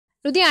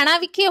ਲੁਧਿਆਣਾ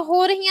ਵਿਖੇ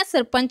ਹੋ ਰਹੀਆਂ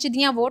ਸਰਪੰਚ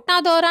ਦੀਆਂ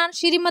ਵੋਟਾਂ ਦੌਰਾਨ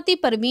ਸ਼੍ਰੀਮਤੀ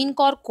ਪ੍ਰਵੀਨ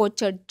ਕੌਰ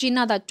ਕੋਚੜ,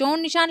 ਜਿਨ੍ਹਾਂ ਦਾ ਚੋਣ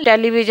ਨਿਸ਼ਾਨ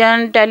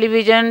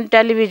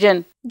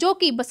ਟੈਲੀਵਿਜ਼ਨ ਜੋ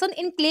ਕਿ ਬਸੰਤ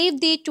ਇਨਕਲੇਵ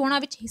ਦੇ ਚੋਣਾਂ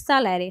ਵਿੱਚ ਹਿੱਸਾ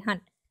ਲੈ ਰਹੇ ਹਨ,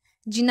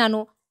 ਜਿਨ੍ਹਾਂ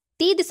ਨੂੰ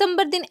 30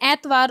 ਦਸੰਬਰ ਦਿਨ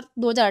ਐਤਵਾਰ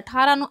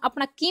 2018 ਨੂੰ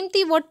ਆਪਣਾ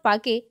ਕੀਮਤੀ ਵੋਟ ਪਾ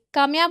ਕੇ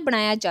ਕਾਮਯਾਬ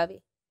ਬਣਾਇਆ ਜਾਵੇ।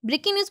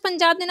 ਬ੍ਰੇਕਿੰਗ ਨਿਊਜ਼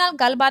ਪੰਜਾਬ ਦੇ ਨਾਲ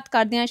ਗੱਲਬਾਤ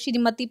ਕਰਦਿਆਂ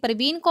ਸ਼੍ਰੀਮਤੀ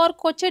ਪ੍ਰਵੀਨ ਕੌਰ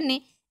ਕੋਚੜ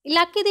ਨੇ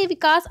ਇਲਾਕੇ ਦੇ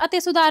ਵਿਕਾਸ ਅਤੇ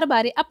ਸੁਧਾਰ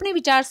ਬਾਰੇ ਆਪਣੇ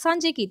ਵਿਚਾਰ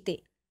ਸਾਂਝੇ ਕੀਤੇ।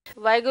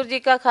 ਵਾਹਿਗੁਰੂ जी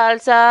का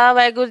खालसा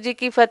वाहिगुरू जी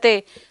की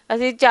फतेह।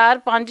 ਅਸੀਂ 4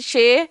 5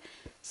 6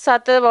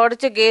 7 ਵਾਰਡ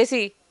 'ਚ ਗਏ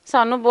ਸੀ।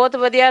 ਸਾਨੂੰ ਬਹੁਤ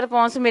ਵਧੀਆ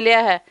ਰਿਸਪੌਂਸ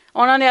ਮਿਲਿਆ ਹੈ।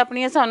 ਉਹਨਾਂ ਨੇ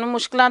ਆਪਣੀਆਂ ਸਾਨੂੰ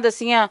ਮੁਸ਼ਕਲਾਂ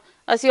ਦੱਸੀਆਂ।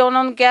 ਅਸੀਂ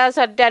ਉਹਨਾਂ ਨੂੰ ਕਿਹਾ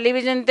ਸਾਡੇ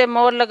ਟੈਲੀਵਿਜ਼ਨ 'ਤੇ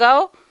ਮੋਹਰ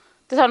ਲਗਾਓ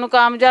ਤੇ ਸਾਨੂੰ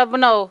ਕਾਮਯਾਬ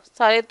ਬਣਾਓ।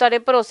 ਸਾਰੇ ਤੁਹਾਡੇ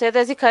ਭਰੋਸੇ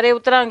 'ਤੇ ਅਸੀਂ ਖਰੇ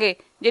ਉਤਰਾਂਗੇ।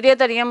 ਜਿਹੜੀਆਂ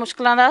ਤੁਹਾਡੀਆਂ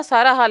ਮੁਸ਼ਕਲਾਂ ਦਾ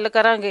ਸਾਰਾ ਹੱਲ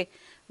ਕਰਾਂਗੇ।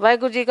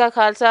 ਵਾਹਿਗੁਰੂ ਜੀ ਕਾ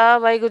ਖਾਲਸਾ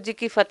ਵਾਹਿਗੁਰੂ ਜੀ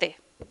ਕੀ ਫਤਿਹ।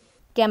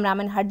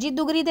 ਕੈਮਰਾਮੈਨ ਹਰਜੀਤ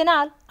ਦੁਗਰੀ ਦੇ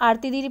ਨਾਲ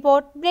ਆਰਤੀ ਦੀ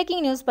ਰਿਪੋਰਟ,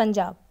 ਬ੍ਰੇਕਿੰਗ ਨਿਊਜ਼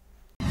ਪੰਜਾਬ।